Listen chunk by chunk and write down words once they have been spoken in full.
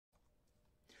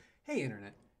Hey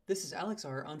Internet, this is Alex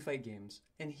R on Fight Games,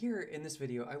 and here in this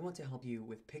video I want to help you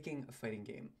with picking a fighting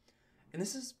game. And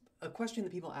this is a question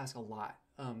that people ask a lot.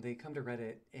 They come to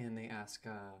Reddit and they ask,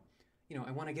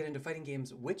 I want to get into fighting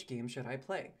games, which game should I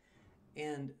play?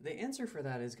 And the answer for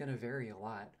that is going to vary a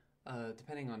lot,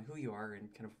 depending on who you are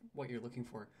and kind of what you're looking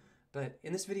for. But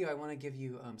in this video I want to give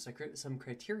you some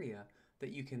criteria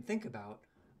that you can think about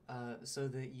so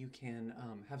that you can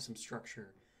have some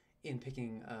structure in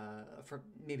picking for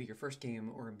maybe your first game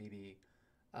or maybe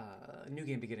a new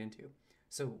game to get into.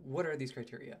 So what are these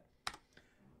criteria?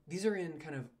 These are in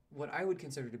kind of what I would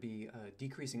consider to be a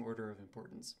decreasing order of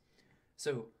importance.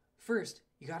 So first,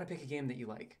 you got to pick a game that you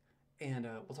like. And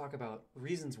we'll talk about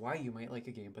reasons why you might like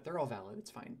a game, but they're all valid. It's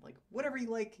fine. Like whatever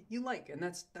you like, and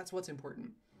that's what's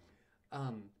important.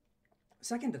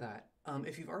 Second to that,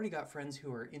 if you've already got friends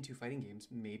who are into fighting games,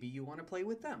 maybe you want to play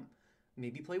with them.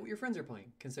 Maybe play what your friends are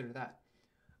playing. Consider that.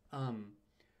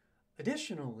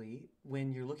 Additionally,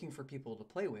 when you're looking for people to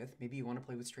play with, maybe you want to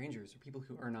play with strangers or people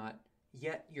who are not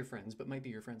yet your friends, but might be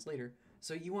your friends later.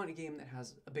 So you want a game that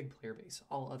has a big player base,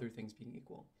 all other things being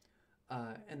equal.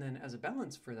 And then as a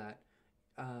balance for that,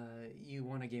 you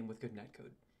want a game with good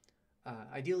netcode.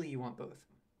 Ideally, you want both.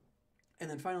 And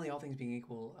then finally, all things being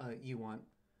equal, you want,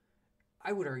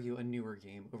 I would argue, a newer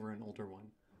game over an older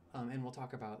one. And we'll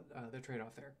talk about the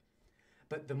trade-off there.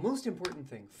 But the most important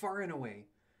thing, far and away,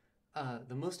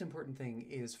 the most important thing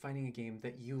is finding a game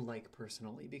that you like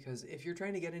personally. Because if you're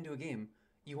trying to get into a game,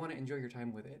 you want to enjoy your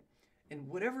time with it. And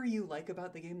whatever you like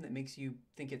about the game that makes you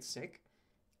think it's sick,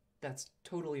 that's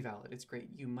totally valid. It's great.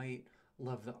 You might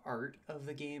love the art of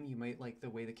the game. You might like the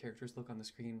way the characters look on the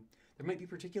screen. There might be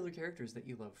particular characters that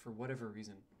you love for whatever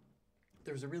reason.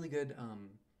 There's a really good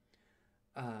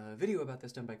video about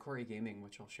this done by Corey Gaming,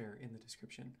 which I'll share in the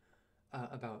description,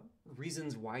 about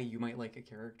reasons why you might like a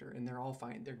character, and they're all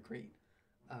fine. They're great.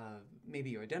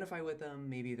 Maybe you identify with them.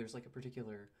 Maybe there's like a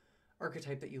particular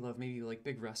archetype that you love. Maybe you like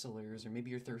big wrestlers, or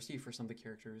maybe you're thirsty for some of the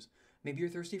characters. Maybe you're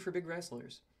thirsty for big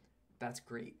wrestlers. That's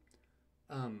great.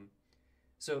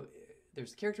 So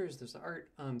there's the characters, there's the art,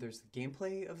 there's the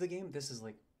gameplay of the game. This is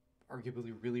like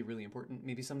arguably really, really important.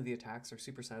 Maybe some of the attacks are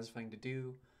super satisfying to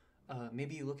do.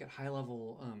 Maybe you look at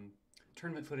high-level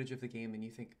tournament footage of the game and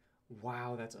you think,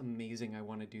 wow, that's amazing, I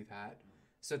want to do that.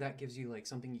 So that gives you like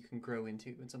something you can grow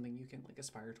into and something you can like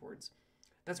aspire towards.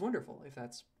 That's wonderful.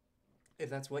 If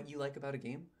that's what you like about a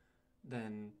game,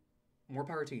 then more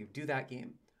power to you. Do that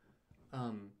game.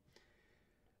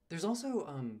 There's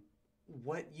also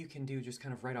what you can do just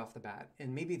kind of right off the bat,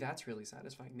 and maybe that's really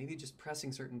satisfying. Maybe just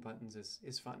pressing certain buttons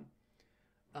is fun.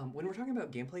 When we're talking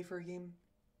about gameplay for a game,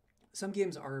 some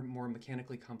games are more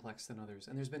mechanically complex than others,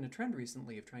 and there's been a trend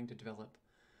recently of trying to develop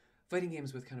fighting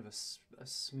games with kind of a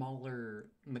smaller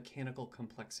mechanical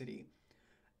complexity.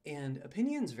 And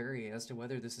opinions vary as to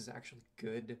whether this is actually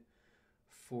good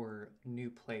for new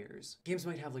players. Games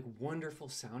might have like wonderful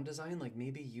sound design, like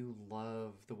maybe you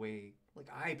love the way, like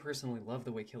I personally love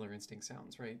the way Killer Instinct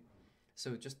sounds, right?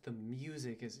 So just the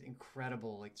music is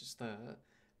incredible, like just the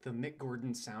Mick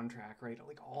Gordon soundtrack, right?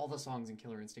 Like all the songs in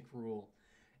Killer Instinct rule.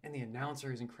 And the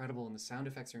announcer is incredible, and the sound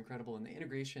effects are incredible, and the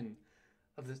integration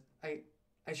of this,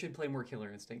 I should play more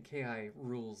Killer Instinct. KI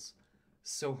rules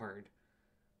so hard.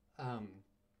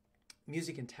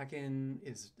 Music in Tekken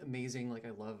is amazing. Like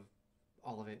I love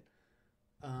all of it.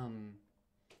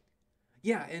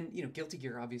 Yeah, and Guilty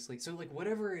Gear obviously. So like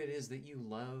whatever it is that you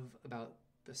love about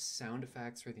the sound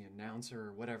effects or the announcer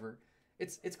or whatever,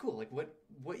 it's cool. Like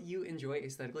what you enjoy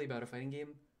aesthetically about a fighting game,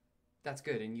 that's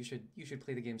good, and you should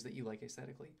play the games that you like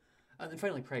aesthetically. And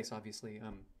finally, price obviously.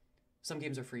 Some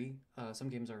games are free. Some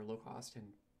games are low cost, and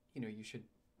you should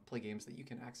play games that you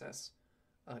can access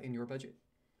in your budget.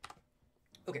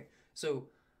 Okay, so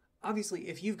obviously,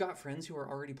 if you've got friends who are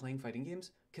already playing fighting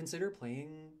games, consider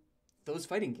playing those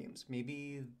fighting games.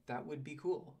 Maybe that would be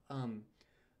cool.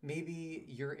 Maybe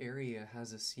your area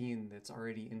has a scene that's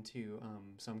already into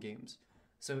some games.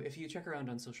 So if you check around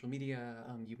on social media,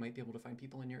 you might be able to find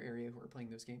people in your area who are playing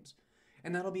those games.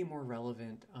 And that'll be more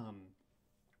relevant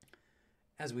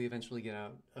as we eventually get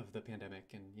out of the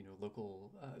pandemic and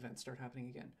local events start happening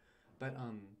again. But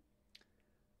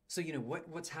so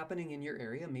what's happening in your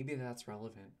area, maybe that's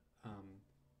relevant.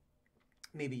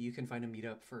 Maybe you can find a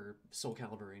meetup for Soul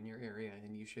Calibur in your area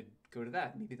and you should go to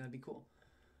that. Maybe that'd be cool.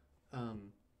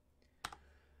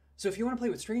 So if you want to play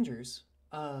with strangers,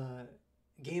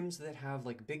 games that have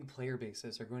like big player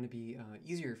bases are going to be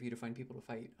easier for you to find people to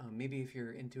fight. Maybe if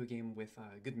you're into a game with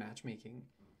good matchmaking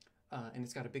and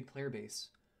it's got a big player base,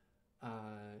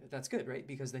 that's good, right?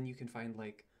 Because then you can find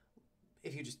like,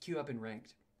 if you just queue up in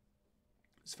ranked,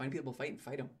 just find people to fight and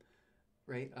fight them,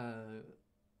 right?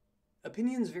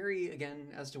 opinions vary again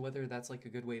as to whether that's like a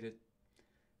good way to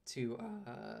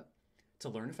to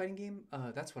learn a fighting game.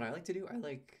 That's what I like to do. I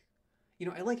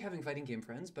like having fighting game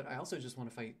friends, but I also just want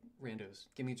to fight randos.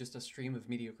 Give me just a stream of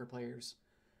mediocre players,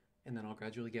 and then I'll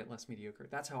gradually get less mediocre.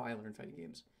 That's how I learn fighting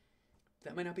games.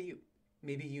 That might not be you.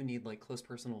 Maybe you need like close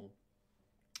personal,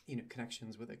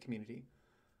 connections with a community.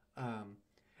 And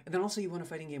then also you want a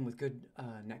fighting game with good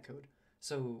netcode.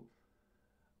 So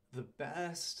the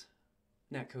best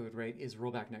netcode, right, is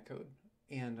rollback netcode.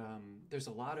 And there's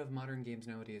a lot of modern games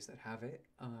nowadays that have it.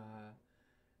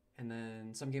 And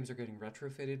then some games are getting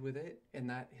retrofitted with it, and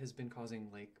that has been causing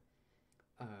like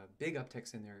big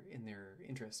upticks in their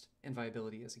interest and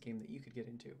viability as a game that you could get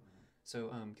into.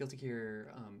 So Guilty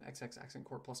Gear XX Accent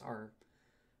Core plus R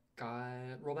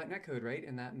got rollback netcode, right?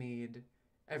 And that made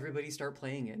everybody start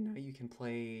playing it. Now you can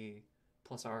play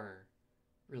plus R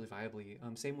really viably.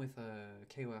 Same with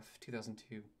KOF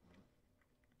 2002.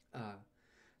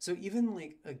 So even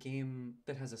like a game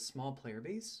that has a small player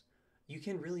base, you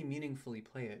can really meaningfully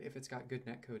play it if it's got good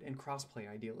netcode and crossplay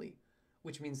ideally,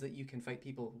 which means that you can fight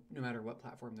people no matter what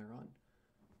platform they're on.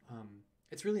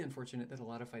 It's really unfortunate that a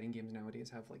lot of fighting games nowadays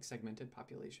have like segmented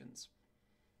populations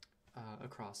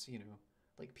across,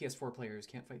 like PS4 players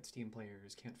can't fight Steam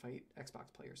players, can't fight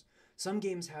Xbox players. Some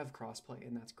games have crossplay,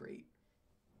 and that's great.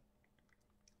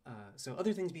 So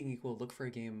other things being equal, look for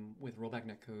a game with rollback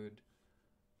netcode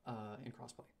and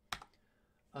crossplay.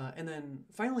 And then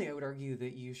finally, I would argue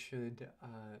that you should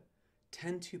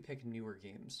tend to pick newer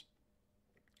games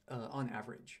on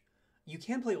average. You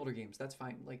can play older games, that's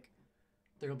fine. Like,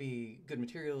 there'll be good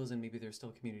materials and maybe there's still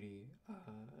a community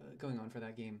going on for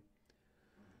that game.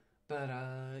 But,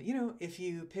 if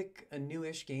you pick a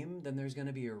newish game, then there's going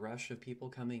to be a rush of people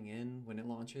coming in when it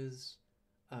launches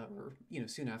or,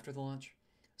 soon after the launch.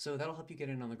 So that'll help you get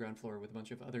in on the ground floor with a bunch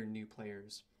of other new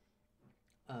players.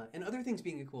 And other things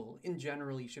being equal, in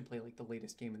general, you should play like the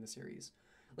latest game in the series.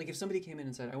 Like if somebody came in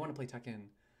and said, I want to play Tekken, and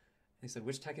they said,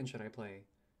 which Tekken should I play?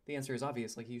 The answer is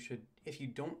obvious. Like if you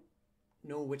don't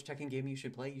know which Tekken game you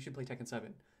should play Tekken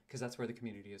 7, because that's where the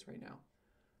community is right now.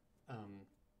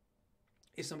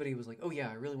 If somebody was like, oh yeah,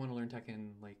 I really want to learn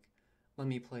Tekken, like let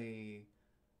me play,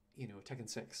 Tekken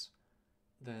 6,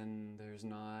 then there's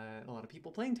not a lot of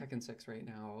people playing Tekken 6 right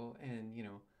now, and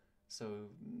so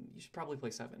you should probably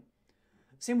play 7.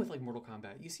 Same with like Mortal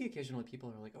Kombat. You see occasionally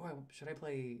people are like, oh, should I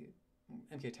play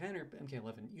MK10 or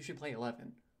MK11? You should play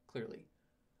 11, clearly.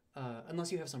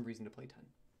 Unless you have some reason to play 10.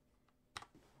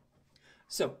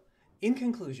 So, in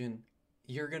conclusion,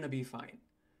 you're going to be fine.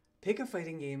 Pick a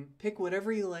fighting game. Pick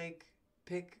whatever you like.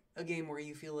 Pick a game where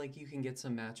you feel like you can get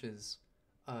some matches.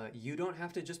 You don't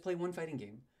have to just play one fighting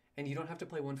game. And you don't have to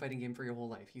play one fighting game for your whole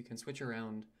life. You can switch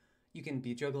around. You can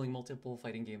be juggling multiple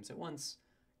fighting games at once.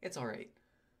 It's all right.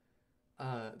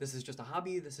 This is just a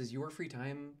hobby. This is your free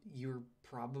time. You're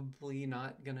probably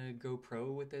not going to go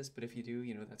pro with this, but if you do,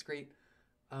 that's great.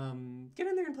 Get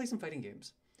in there and play some fighting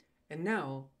games. And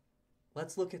now,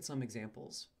 let's look at some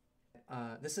examples.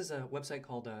 This is a website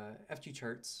called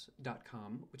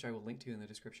fgcharts.com, which I will link to in the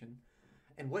description.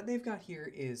 And what they've got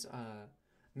here is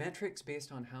metrics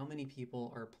based on how many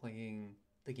people are playing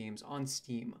the games on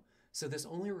Steam. So this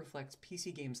only reflects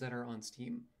PC games that are on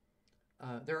Steam.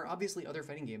 There are obviously other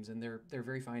fighting games, and they're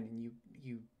very fine, and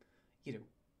you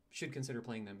should consider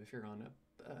playing them if you're on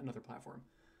another platform.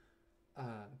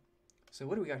 So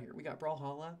what do we got here? We got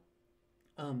Brawlhalla.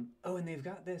 Oh, and they've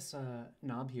got this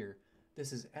knob here.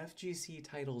 This is FGC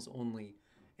titles only,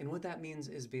 and what that means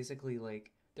is basically like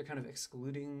they're kind of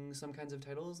excluding some kinds of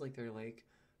titles. Like they're like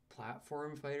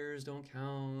platform fighters don't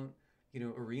count.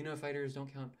 Arena fighters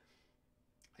don't count.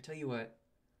 I tell you what.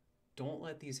 Don't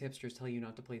let these hipsters tell you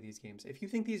not to play these games. If you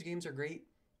think these games are great,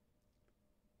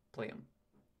 play them.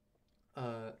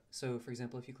 So, for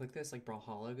example, if you click this, like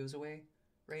Brawlhalla goes away,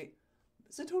 right?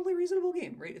 It's a totally reasonable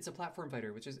game, right? It's a platform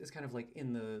fighter, which is kind of like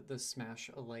in the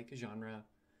Smash-alike genre.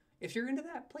 If you're into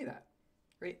that, play that,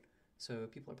 right? So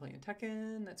people are playing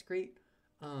Tekken, that's great.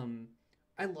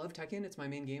 I love Tekken, it's my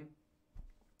main game.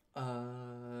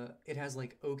 It has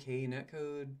like okay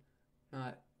netcode,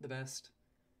 not the best.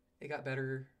 It got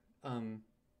better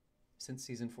since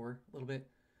season 4 a little bit.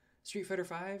 Street Fighter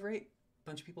 5, right? A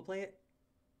bunch of people play it.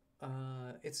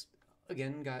 It's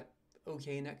again got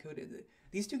okay netcode.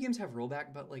 These two games have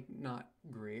rollback, but like not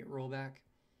great rollback.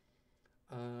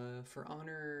 For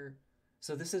Honor,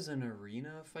 so this is an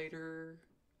arena fighter.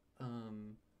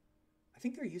 I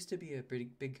think there used to be a pretty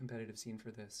big competitive scene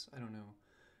for this. I don't know.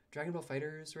 Dragon Ball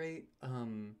FighterZ, right?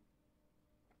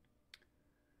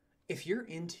 If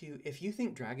you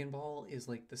think Dragon Ball is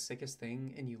like the sickest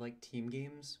thing and you like team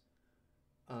games,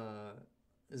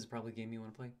 this is probably a game you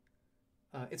want to play.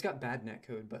 It's got bad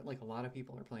netcode, but like a lot of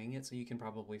people are playing it, so you can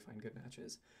probably find good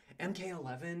matches.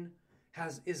 MK11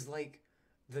 is like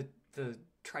the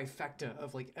trifecta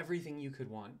of like everything you could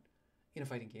want in a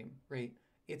fighting game, right?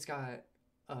 It's got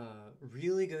a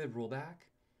really good rollback.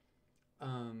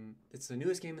 It's the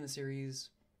newest game in the series.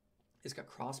 It's got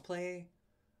crossplay.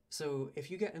 So if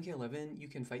you get MK11, you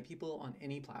can fight people on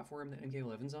any platform that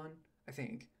MK11's on, I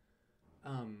think.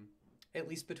 Um, at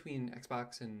least between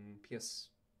Xbox and PS4,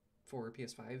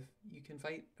 PS5, you can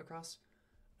fight across.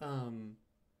 Um,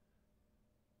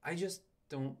 I just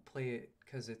don't play it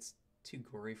because it's too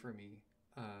gory for me,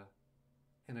 uh,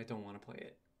 and I don't want to play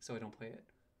it, so I don't play it.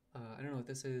 I don't know what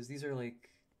this is. These are like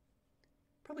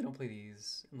probably don't play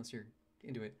these unless you're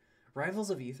into it. Rivals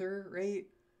of Ether, right?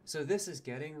 So this is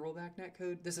getting rollback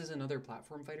netcode. This is another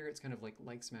platform fighter. It's kind of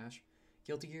like Smash.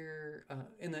 Guilty Gear,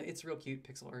 and it's real cute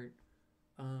pixel art.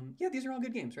 Yeah, these are all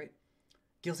good games, right?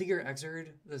 Guilty Gear Xrd,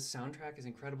 the soundtrack is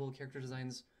incredible. Character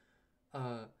designs.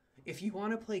 Uh, if you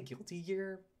want to play Guilty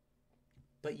Gear,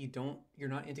 but you're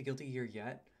not into Guilty Gear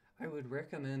yet, I would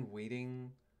recommend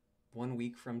waiting 1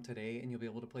 week from today, and you'll be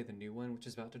able to play the new one, which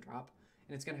is about to drop,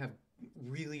 and it's gonna have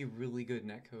really, really good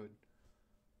netcode.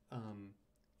 Um,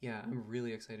 yeah, I'm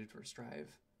really excited for Strive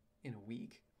in a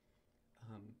week,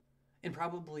 um, and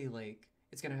probably like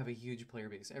it's gonna have a huge player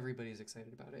base. Everybody's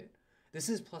excited about it. This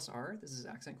is plus R. This is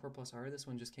Accent Core plus R. This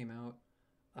one just came out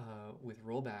with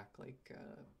rollback like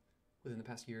within the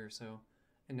past year or so,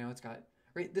 and now it's got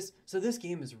right this. So this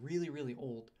game is really, really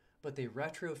old, but they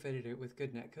retrofitted it with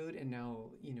good netcode, and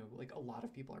now like a lot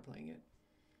of people are playing it.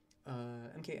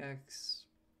 MKX.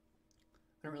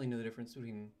 I don't really know the difference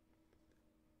between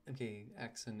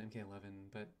MKX and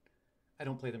MK11, but I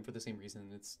don't play them for the same reason.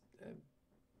 It's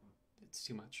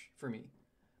too much for me.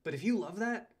 But if you love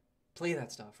that, play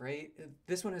that stuff, right?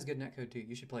 This one has good netcode too.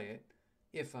 You should play it.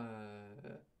 If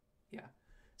yeah,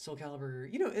 Soul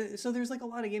Calibur. So there's like a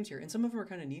lot of games here, and some of them are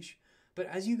kind of niche. But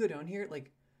as you go down here,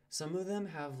 like some of them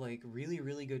have like really,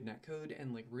 really good netcode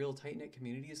and like real tight knit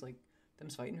communities, like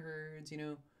them's fighting herds,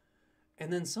 And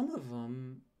then some of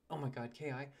them, oh my god,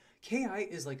 KI. KI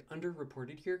is like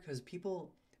underreported here because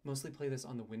people mostly play this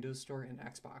on the Windows Store and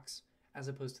Xbox as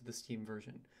opposed to the Steam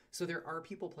version. So there are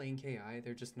people playing KI.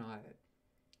 They're just not.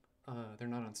 They're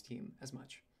not on Steam as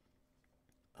much.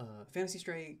 Fantasy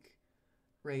Strike,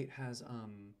 right, has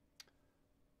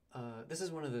this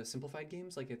is one of the simplified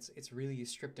games. Like it's really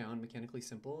stripped down, mechanically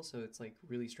simple, so it's like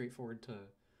really straightforward to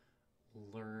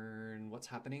learn what's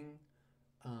happening.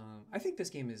 I think this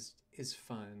game is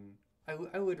fun.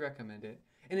 I would recommend it,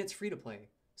 and it's free to play,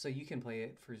 so you can play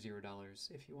it for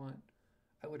 $0 if you want.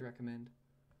 I would recommend.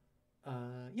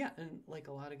 Yeah, and like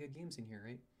a lot of good games in here,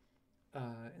 right?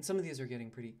 And some of these are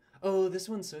getting pretty. Oh, this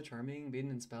one's so charming,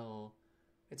 Maiden and Spell.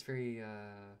 It's very.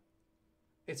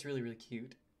 It's really, really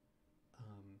cute.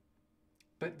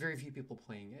 But very few people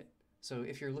playing it. So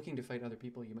if you're looking to fight other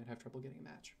people, you might have trouble getting a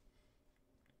match.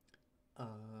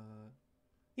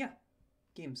 Yeah,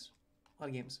 games, a lot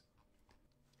of games.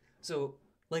 So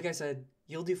like I said,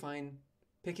 you'll do fine.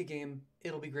 Pick a game,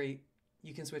 it'll be great.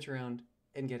 You can switch around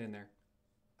and get in there.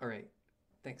 All right,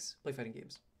 thanks. Play fighting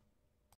games.